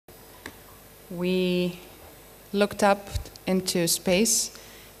We looked up into space,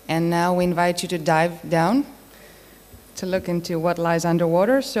 and now we invite you to dive down to look into what lies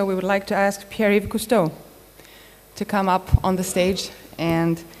underwater. So we would like to ask Pierre-Yves Cousteau to come up on the stage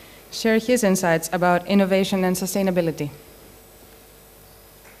and share his insights about innovation and sustainability.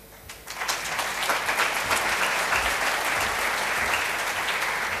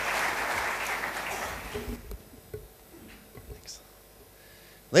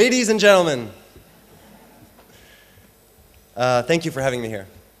 Ladies and gentlemen, thank you for having me here.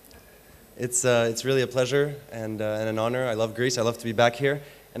 It's really a pleasure and an honor. I love Greece. I love to be back here.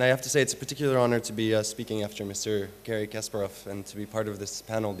 And I have to say it's a particular honor to be speaking after Mr. Garry Kasparov and to be part of this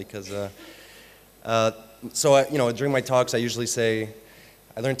panel because, during my talks I usually say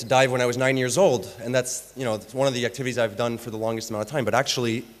I learned to dive when I was 9 years old, and that's, it's one of the activities I've done for the longest amount of time. But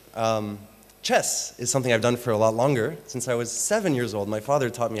actually, chess is something I've done for a lot longer. Since I was 7 years old, my father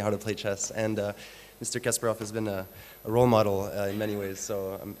taught me how to play chess, and Mr. Kasparov has been a role model in many ways,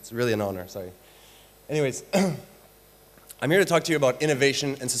 so it's really an honor, sorry. Anyways, I'm here to talk to you about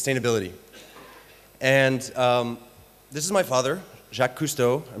innovation and sustainability. And this is my father, Jacques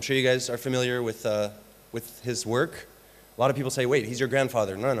Cousteau. I'm sure you guys are familiar with his work. A lot of people say, wait, he's your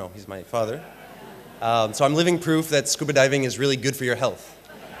grandfather. No, he's my father. So I'm living proof that scuba diving is really good for your health.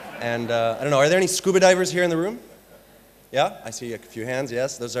 And I don't know, are there any scuba divers here in the room? Yeah, I see a few hands,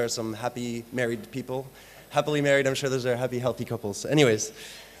 yes. Those are some happy married people. Happily married, I'm sure those are happy, healthy couples. Anyways,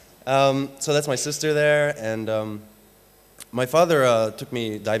 so that's my sister there, and my father took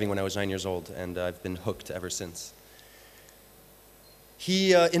me diving when I was 9 years old, and I've been hooked ever since.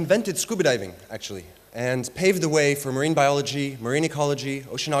 He invented scuba diving, actually, and paved the way for marine biology, marine ecology,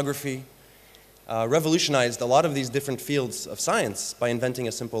 oceanography, revolutionized a lot of these different fields of science by inventing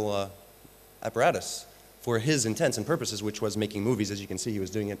a simple apparatus for his intents and purposes, which was making movies. As you can see, he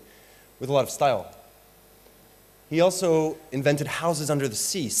was doing it with a lot of style. He also invented houses under the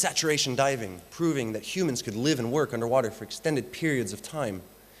sea, saturation diving, proving that humans could live and work underwater for extended periods of time,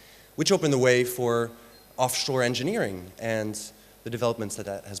 which opened the way for offshore engineering and the developments that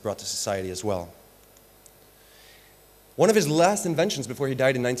that has brought to society as well. One of his last inventions before he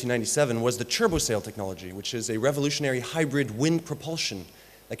died in 1997 was the turbosail technology, which is a revolutionary hybrid wind propulsion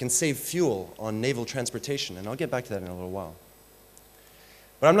that can save fuel on naval transportation, and I'll get back to that in a little while.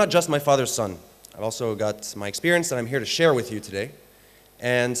 But I'm not just my father's son. I've also got my experience that I'm here to share with you today.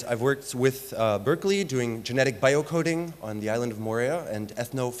 And I've worked with Berkeley doing genetic biocoding on the island of Moorea and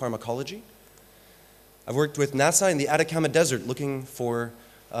ethnopharmacology. I've worked with NASA in the Atacama Desert looking for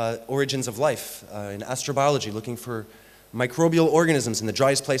origins of life, in astrobiology looking for microbial organisms in the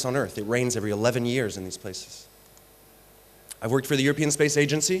driest place on Earth. It rains every 11 years in these places. I've worked for the European Space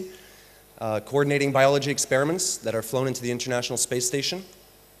Agency, coordinating biology experiments that are flown into the International Space Station.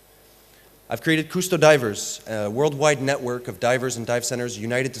 I've created Cousteau Divers, a worldwide network of divers and dive centers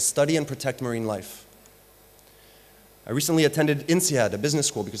united to study and protect marine life. I recently attended INSEAD, a business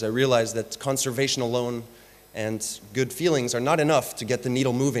school, because I realized that conservation alone and good feelings are not enough to get the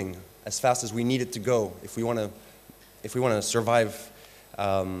needle moving as fast as we need it to go if we want to survive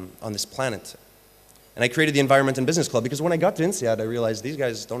on this planet. And I created the Environment and Business Club because when I got to INSEAD, I realized these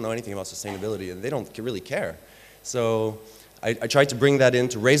guys don't know anything about sustainability and they don't really care. So I tried to bring that in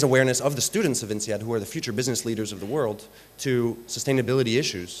to raise awareness of the students of INSEAD, who are the future business leaders of the world, to sustainability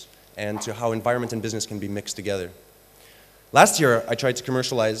issues and to how environment and business can be mixed together. Last year, I tried to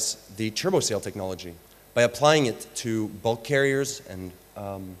commercialize the turbosail technology by applying it to bulk carriers and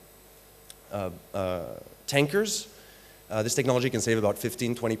tankers. This technology can save about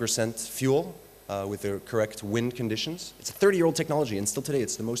 15–20% fuel with the correct wind conditions. It's a 30-year-old technology, and still today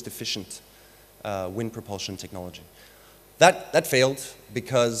it's the most efficient wind propulsion technology. That failed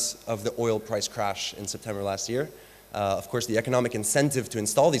because of the oil price crash in September last year. Of course, the economic incentive to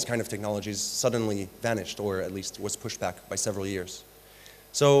install these kind of technologies suddenly vanished, or at least was pushed back by several years.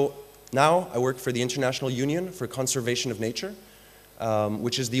 So now I work for the International Union for Conservation of Nature,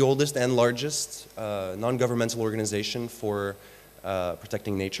 which is the oldest and largest non-governmental organization for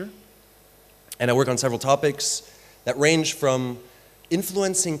protecting nature. And I work on several topics that range from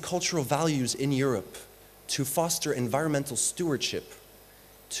influencing cultural values in Europe to foster environmental stewardship,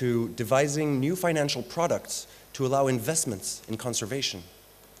 to devising new financial products to allow investments in conservation.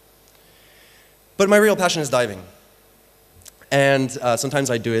 But my real passion is diving. And sometimes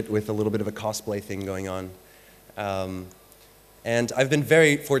I do it with a little bit of a cosplay thing going on. And I've been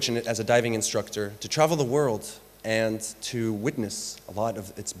very fortunate as a diving instructor to travel the world and to witness a lot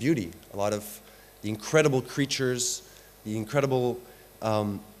of its beauty, a lot of the incredible creatures, the incredible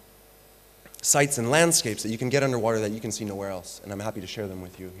sights and landscapes that you can get underwater that you can see nowhere else. And I'm happy to share them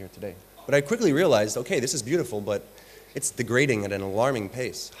with you here today. But I quickly realized, okay, this is beautiful, but it's degrading at an alarming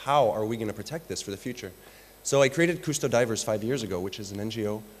pace. How are we going to protect this for the future? So I created Cousteau Divers 5 years ago, which is an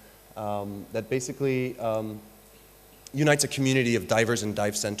NGO that basically unites a community of divers and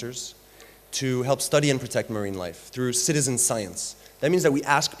dive centers to help study and protect marine life through citizen science. That means that we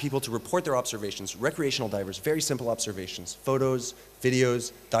ask people to report their observations, recreational divers, very simple observations, photos,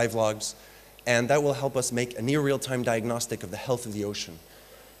 videos, dive logs, and that will help us make a near real-time diagnostic of the health of the ocean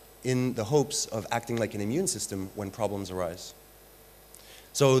in the hopes of acting like an immune system when problems arise.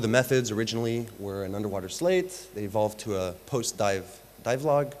 So the methods originally were an underwater slate, they evolved to a post-dive dive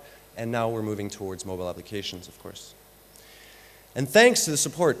log, and now we're moving towards mobile applications, of course. And thanks to the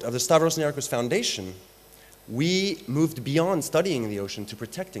support of the Stavros Niarchos Foundation, we moved beyond studying the ocean to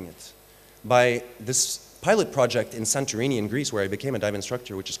protecting it by this pilot project in Santorini in Greece, where I became a dive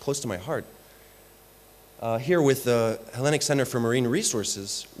instructor, which is close to my heart. Here with the Hellenic Center for Marine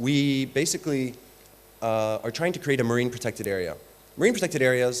Resources, we basically are trying to create a marine protected area. Marine protected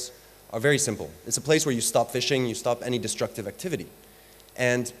areas are very simple. It's a place where you stop fishing, you stop any destructive activity.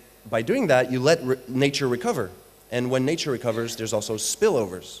 And by doing that, you let nature recover. And when nature recovers, there's also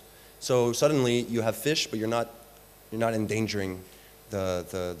spillovers. So suddenly you have fish, but you're not endangering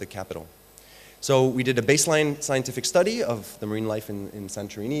the capital. So we did a baseline scientific study of the marine life in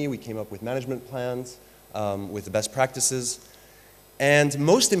Santorini. We came up with management plans with the best practices. And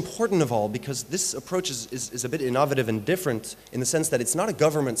most important of all, because this approach is a bit innovative and different in the sense that it's not a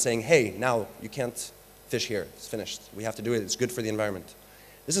government saying, hey, now you can't fish here, it's finished. We have to do it, it's good for the environment.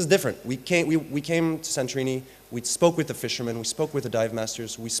 This is different. We came to Santorini, we spoke with the fishermen, we spoke with the dive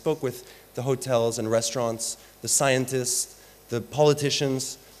masters, we spoke with the hotels and restaurants, the scientists, the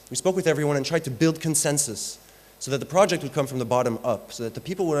politicians. We spoke with everyone and tried to build consensus so that the project would come from the bottom up, so that the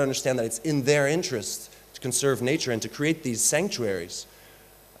people would understand that it's in their interest to conserve nature and to create these sanctuaries,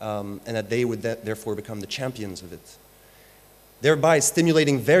 and that they would therefore become the champions of it. Thereby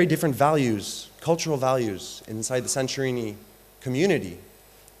stimulating very different values, cultural values, inside the Santorini community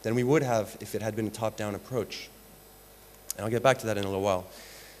than we would have if it had been a top-down approach. And I'll get back to that in a little while.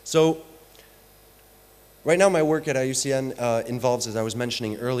 So, right now my work at IUCN involves, as I was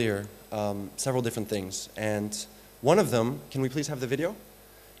mentioning earlier, several different things. And one of them, can we please have the video,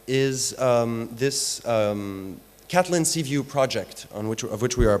 is this Catalan Seaview project of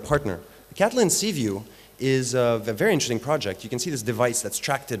which we are a partner. The Catalan Seaview is a very interesting project. You can see this device that's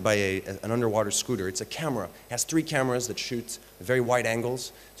tracked by an underwater scooter. It's a camera. It has 3 cameras that shoot at very wide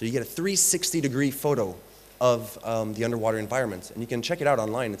angles. So you get a 360-degree photo of the underwater environment. And you can check it out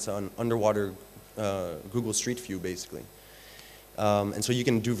online. It's on underwater Google Street View, basically. And so you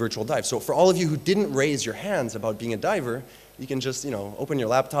can do virtual dives. So for all of you who didn't raise your hands about being a diver, you can just, open your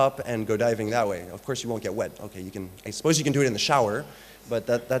laptop and go diving that way. Of course, you won't get wet. Okay, I suppose you can do it in the shower, but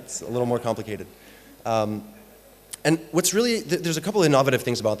that's a little more complicated. And what's really, there's a couple of innovative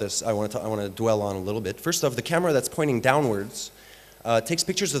things about this I want to dwell on a little bit. First off, the camera that's pointing downwards takes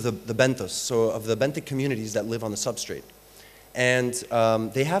pictures of the benthos, so of the benthic communities that live on the substrate. And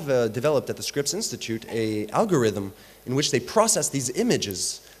they have developed at the Scripps Institute an algorithm in which they process these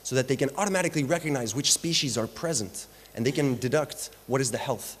images so that they can automatically recognize which species are present, and they can deduct what is the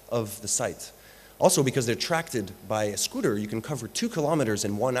health of the site. Also, because they're tracked by a scooter, you can cover 2 kilometers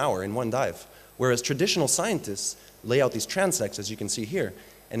in 1 hour in one dive. Whereas traditional scientists lay out these transects, as you can see here,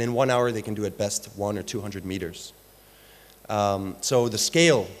 and in 1 hour they can do at best 100 or 200 meters. So the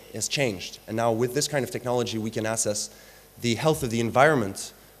scale has changed, and now with this kind of technology we can assess the health of the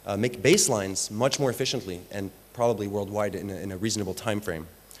environment, make baselines much more efficiently and probably worldwide in a reasonable time frame.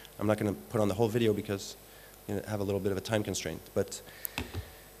 I'm not going to put on the whole video because I have a little bit of a time constraint. But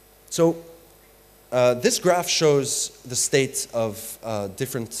so this graph shows the state of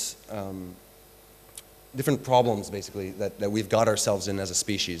different problems, basically, that we've got ourselves in as a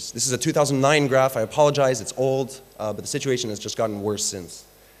species. This is a 2009 graph. I apologize, it's old, but the situation has just gotten worse since.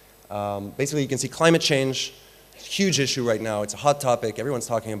 Basically, you can see climate change, huge issue right now. It's a hot topic. Everyone's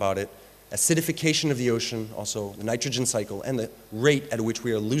talking about it. Acidification of the ocean, also the nitrogen cycle, and the rate at which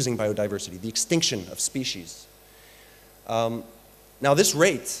we are losing biodiversity, the extinction of species. Now, this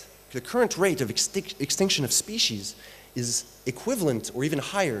rate, the current rate of extinction of species, is equivalent or even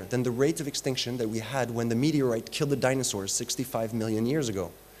higher than the rate of extinction that we had when the meteorite killed the dinosaurs 65 million years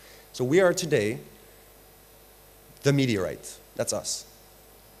ago. So we are today the meteorite. That's us.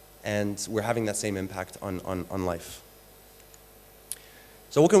 And we're having that same impact on life.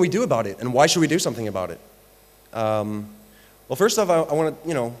 So what can we do about it? And why should we do something about it? Well, first off, I want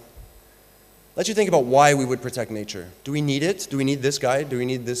to, let you think about why we would protect nature. Do we need it? Do we need this guy? Do we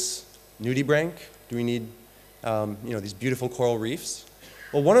need this nudibranch? Do we need these beautiful coral reefs?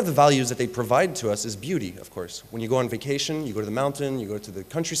 Well, one of the values that they provide to us is beauty, of course. When you go on vacation, you go to the mountain, you go to the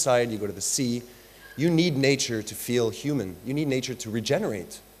countryside, you go to the sea, you need nature to feel human. You need nature to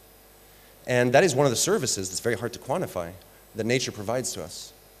regenerate. And that is one of the services that's very hard to quantify that nature provides to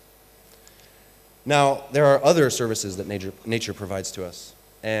us. Now, there are other services that nature provides to us.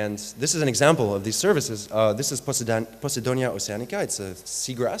 And this is an example of these services. This is Posidonia oceanica. It's a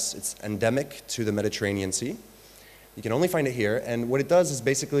seagrass. It's endemic to the Mediterranean Sea. You can only find it here. And what it does is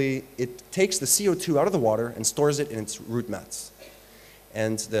basically it takes the CO2 out of the water and stores it in its root mats.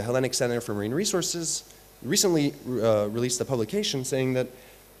 And the Hellenic Center for Marine Resources recently released a publication saying that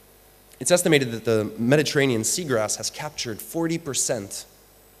it's estimated that the Mediterranean seagrass has captured 40%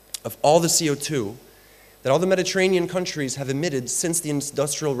 of all the CO2 that all the Mediterranean countries have emitted since the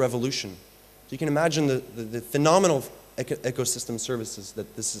Industrial Revolution. So you can imagine the phenomenal ecosystem services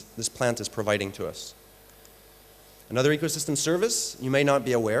that this plant is providing to us. Another ecosystem service, you may not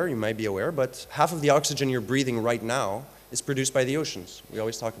be aware, you might be aware, but half of the oxygen you're breathing right now is produced by the oceans. We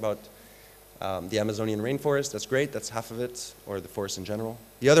always talk about the Amazonian rainforest. That's great, that's half of it, or the forest in general.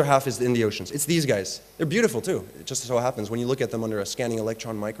 The other half is in the oceans. It's these guys. They're beautiful too. It just so happens when you look at them under a scanning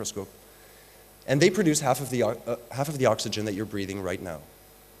electron microscope. And they produce half of the oxygen that you're breathing right now.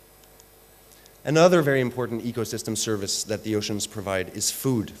 Another very important ecosystem service that the oceans provide is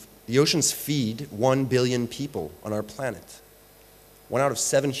food. The oceans feed 1 billion people on our planet. 1 out of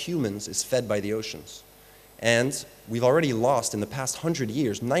 7 humans is fed by the oceans. And we've already lost, in the past 100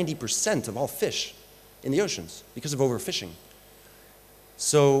 years, 90% of all fish in the oceans because of overfishing.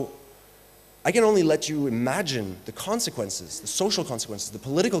 So I can only let you imagine the consequences, the social consequences, the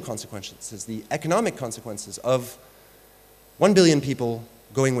political consequences, the economic consequences of 1 billion people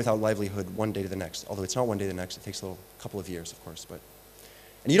going without livelihood one day to the next. Although it's not one day to the next, it takes a couple of years, of course.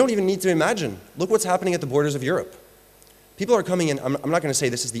 And you don't even need to imagine. Look what's happening at the borders of Europe. People are coming in. I'm not going to say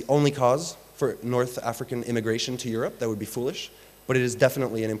this is the only cause for North African immigration to Europe. That would be foolish. But it is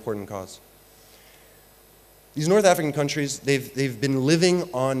definitely an important cause. These North African countries, they've been living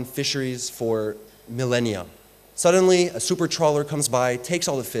on fisheries for millennia. Suddenly, a super trawler comes by, takes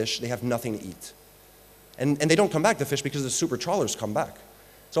all the fish, they have nothing to eat. And they don't come back, the fish, because the super trawlers come back.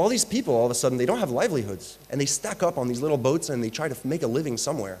 So all these people, all of a sudden, they don't have livelihoods. And they stack up on these little boats and they try to make a living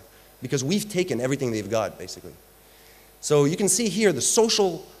somewhere. Because we've taken everything they've got, basically. So you can see here the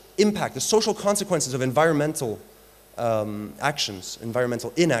social impact, the social consequences of environmental actions,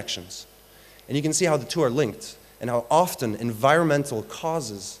 environmental inactions. And you can see how the two are linked and how often environmental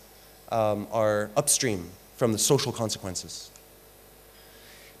causes are upstream from the social consequences.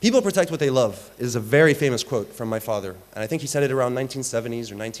 People protect what they love is a very famous quote from my father. And I think he said it around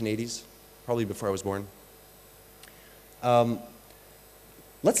 1970s or 1980s, probably before I was born.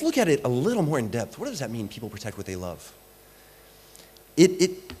 Let's look at it a little more in depth. What does that mean, people protect what they love?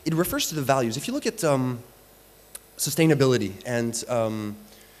 It refers to the values. If you look at sustainability and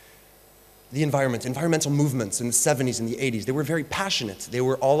the environment, environmental movements in the 70s and the 80s, they were very passionate. They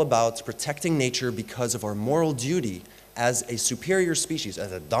were all about protecting nature because of our moral duty as a superior species,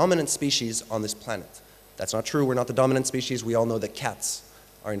 as a dominant species on this planet. That's not true. We're not the dominant species. We all know that cats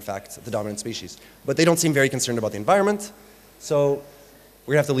are, in fact, the dominant species. But they don't seem very concerned about the environment, so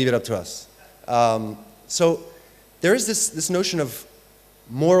we're going to have to leave it up to us. So there is this notion of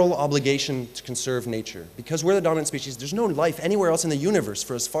moral obligation to conserve nature. Because we're the dominant species, there's no life anywhere else in the universe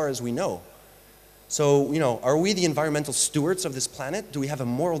for as far as we know. So, are we the environmental stewards of this planet? Do we have a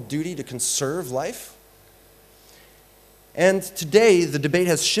moral duty to conserve life? And today, the debate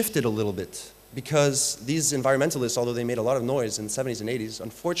has shifted a little bit because these environmentalists, although they made a lot of noise in the 70s and 80s,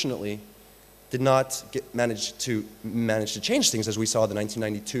 unfortunately did not manage to change things, as we saw the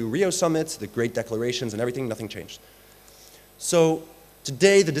 1992 Rio Summit, the Great Declarations and everything, nothing changed. So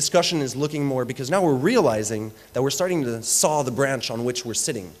today, the discussion is looking more, because now we're realizing that we're starting to saw the branch on which we're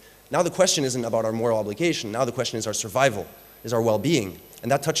sitting. Now the question isn't about our moral obligation. Now the question is our survival, is our well-being.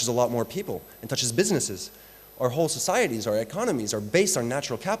 And that touches a lot more people and touches businesses. Our whole societies, our economies are based on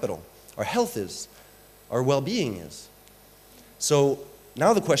natural capital. Our health is, our well-being is. So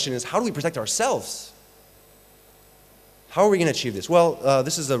now the question is, how do we protect ourselves? How are we going to achieve this? Well,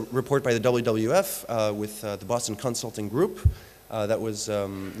 this is a report by the WWF with the Boston Consulting Group that was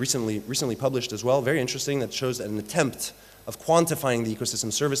recently published as well. Very interesting. That shows an attempt of quantifying the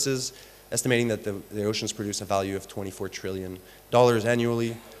ecosystem services, estimating that the oceans produce a value of $24 trillion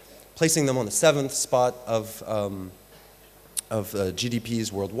annually, placing them on the 7th spot of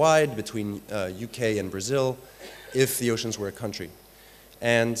GDPs worldwide between UK and Brazil, if the oceans were a country.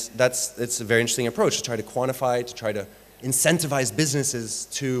 And it's a very interesting approach to try to quantify, to try to incentivize businesses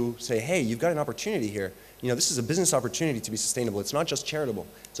to say, hey, you've got an opportunity here. You know, this is a business opportunity to be sustainable. It's not just charitable.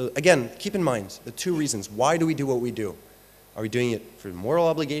 So again, keep in mind the two reasons. Why do we do what we do? Are we doing it for moral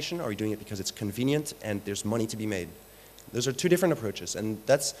obligation? Are we doing it because it's convenient and there's money to be made? Those are two different approaches. And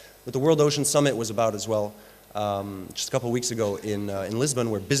that's what the World Ocean Summit was about as well, just a couple of weeks ago in Lisbon,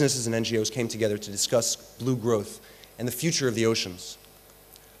 where businesses and NGOs came together to discuss blue growth and the future of the oceans.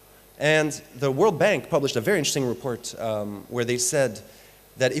 And the World Bank published a very interesting report where they said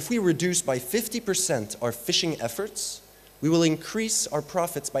that if we reduce by 50% our fishing efforts, we will increase our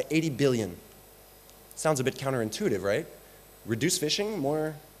profits by 80 billion. Sounds a bit counterintuitive, right? Reduce fishing,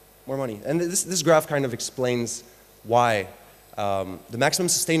 more money. And this graph kind of explains why. The maximum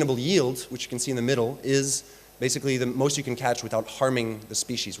sustainable yield, which you can see in the middle, is basically the most you can catch without harming the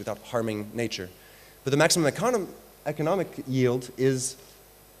species, without harming nature. But the maximum economic yield is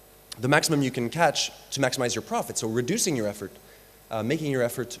the maximum you can catch to maximize your profit, so reducing your effort, making your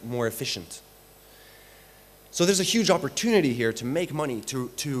effort more efficient. So there's a huge opportunity here to make money,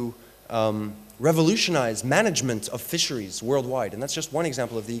 to revolutionize management of fisheries worldwide, and that's just one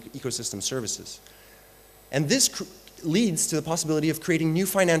example of the ecosystem services. And this leads to the possibility of creating new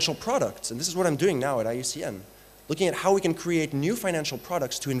financial products, and this is what I'm doing now at IUCN, looking at how we can create new financial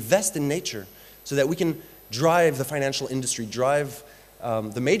products to invest in nature so that we can drive the financial industry, drive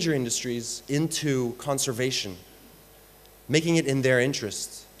the major industries into conservation, making it in their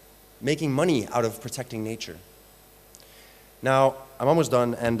interests, making money out of protecting nature. Now, I'm almost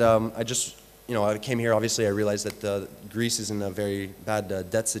done, and I came here, obviously I realized that Greece is in a very bad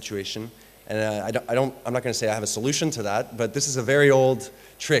debt situation, and I'm not going to say I have a solution to that, but this is a very old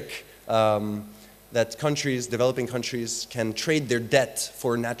trick that countries, developing countries, can trade their debt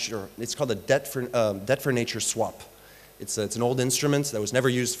for nature. It's called a debt for nature swap. It's an old instrument that was never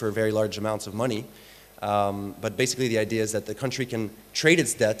used for very large amounts of money, but basically the idea is that the country can trade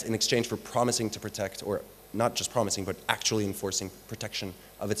its debt in exchange for promising to protect, or not just promising, but actually enforcing protection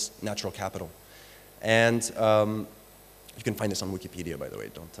of its natural capital. And you can find this on Wikipedia, by the way.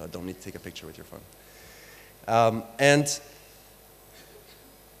 Don't need to take a picture with your phone. And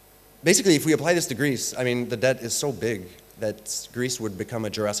basically, if we apply this to Greece, I mean, the debt is so big that Greece would become a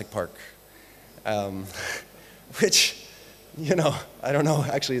Jurassic Park, which, you know, I don't know.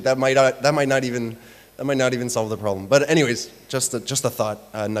 Actually, that might not even solve the problem. But anyways, just a thought,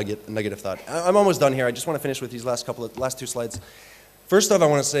 a nugget of thought. I'm almost done here. I just want to finish with these last two slides. First off, I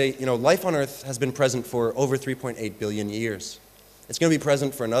want to say, you know, life on Earth has been present for over 3.8 billion years. It's going to be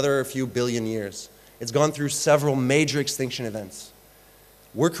present for another few billion years. It's gone through several major extinction events.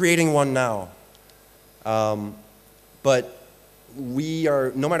 We're creating one now. But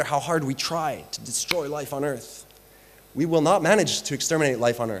no matter how hard we try to destroy life on Earth, we will not manage to exterminate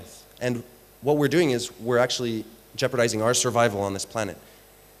life on Earth. And what we're doing is we're actually jeopardizing our survival on this planet.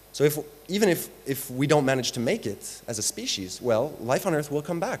 So even if we don't manage to make it as a species, well, life on Earth will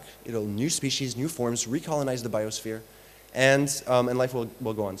come back. New species, new forms, recolonize the biosphere, and life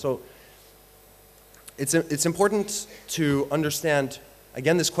will go on. So it's important to understand,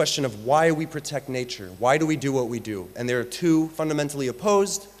 again, this question of why we protect nature. Why do we do what we do? And there are two fundamentally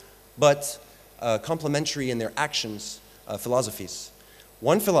opposed, but complementary in their actions, philosophies.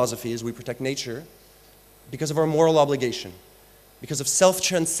 One philosophy is we protect nature because of our moral obligation, because of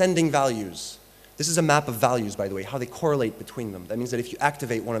self-transcending values. This is a map of values, by the way, how they correlate between them. That means that if you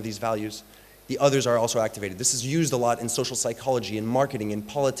activate one of these values, the others are also activated. This is used a lot in social psychology, in marketing, in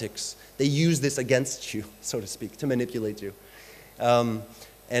politics. They use this against you, so to speak, to manipulate you. And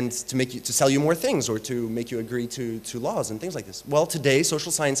to sell you more things, or to make you agree to laws and things like this. Well, today,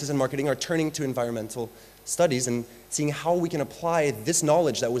 social sciences and marketing are turning to environmental studies and seeing how we can apply this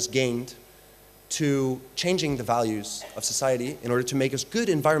knowledge that was gained to changing the values of society in order to make us good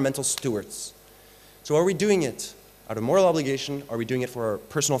environmental stewards. So are we doing it out of moral obligation? Are we doing it for our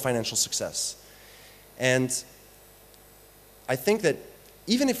personal financial success? And I think that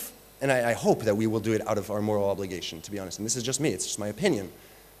even if, and I hope that we will do it out of our moral obligation, to be honest, and this is just me, it's just my opinion,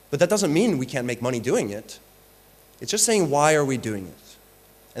 but that doesn't mean we can't make money doing it. It's just saying, why are we doing it?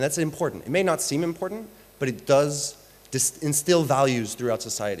 And that's important. It may not seem important, but it does instill values throughout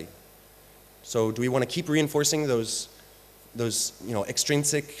society. So do we want to keep reinforcing those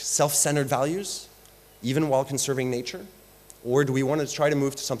extrinsic, self-centered values, even while conserving nature? Or do we want to try to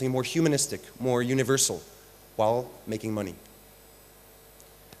move to something more humanistic, more universal, while making money?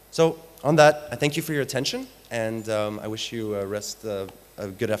 So on that, I thank you for your attention, and I wish you a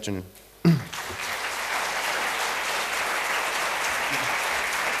good afternoon.